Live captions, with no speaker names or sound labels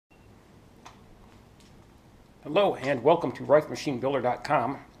Hello and welcome to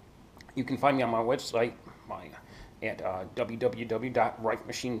RifeMachineBuilder.com. You can find me on my website at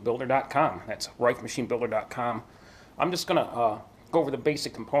www.rifemachinebuilder.com. That's RifeMachineBuilder.com. I'm just going to go over the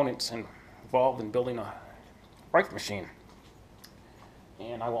basic components involved in building a Rife machine.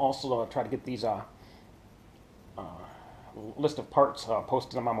 And I will also try to get these list of parts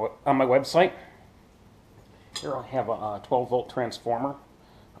posted on my website. Here I have a 12 volt transformer.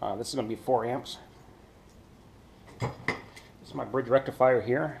 This is going to be 4 amps. This is my bridge rectifier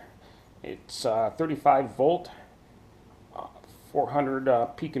here. It's 35 volt, 400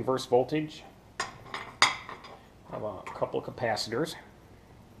 peak inverse voltage. I have a couple of capacitors.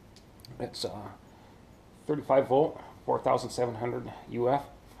 It's 35 volt, 4,700 UF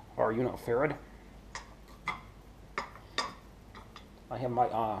or unit farad. I have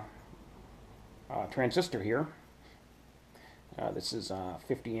my transistor here. This is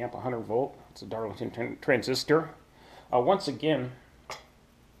 50 amp, 100 volt. It's a Darlington transistor. Once again,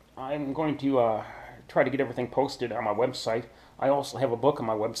 I'm going to try to get everything posted on my website. I also have a book on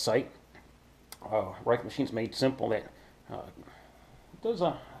my website, Rife Machines Made Simple, that does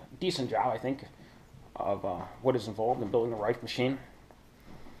a decent job, I think, of what is involved in building a Rife machine.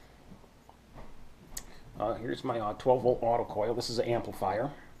 Here's my 12 volt autocoil. This is an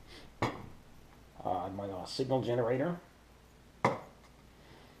amplifier. My signal generator.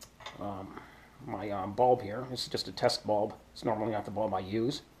 My bulb here. This is just a test bulb. It's normally not the bulb I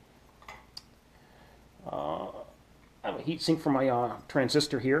use. I have a heat sink for my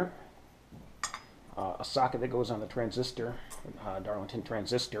transistor here. A socket that goes on the transistor, Darlington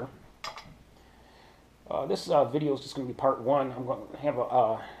transistor. This video is just going to be part 1. I'm going to have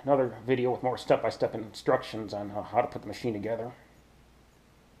another video with more step-by-step instructions on how to put the machine together.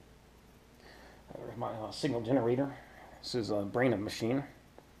 There's my signal generator. This is a brain of the machine.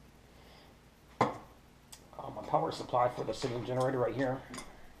 My power supply for the signal generator right here.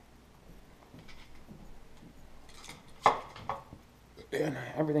 And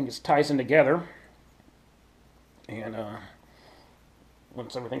everything just ties in together. And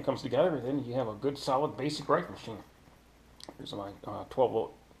once everything comes together, then you have a good, solid, basic Rife machine. Here's my 12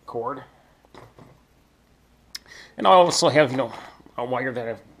 volt cord. And I also have, a wire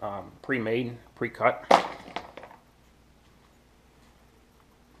that I've pre-made, pre-cut.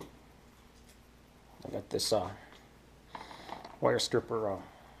 I got this wire stripper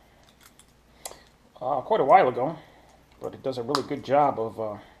quite a while ago, but it does a really good job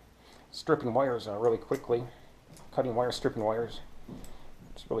of stripping wires really quickly, cutting wires, stripping wires.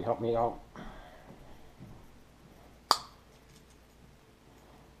 It's really helped me out.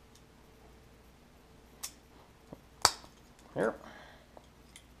 Here.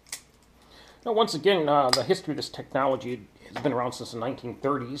 Now, once again, the history of this technology has been around since the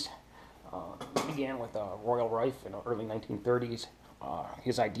 1930s. It began with Royal Rife in the early 1930s.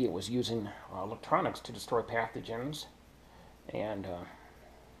 His idea was using electronics to destroy pathogens and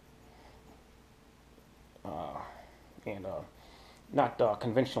not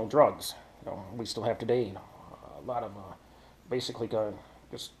conventional drugs. We still have today a lot of basically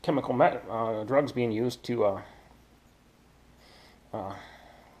just chemical drugs being used to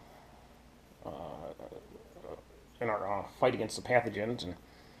in our fight against the pathogens. And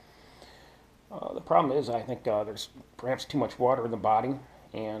the problem is, I think there's perhaps too much water in the body,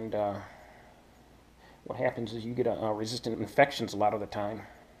 and what happens is you get resistant infections a lot of the time.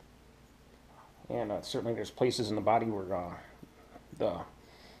 And certainly there's places in the body where the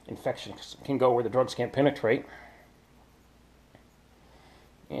infections can go where the drugs can't penetrate.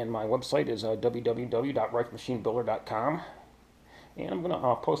 And my website is www.rifemachinebuilder.com. And I'm going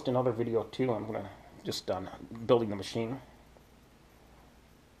to post another video too. I'm going to just building the machine.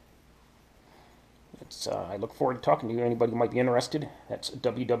 I look forward to talking to you. Anybody who might be interested, that's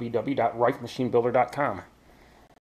www.rifemachinebuilder.com.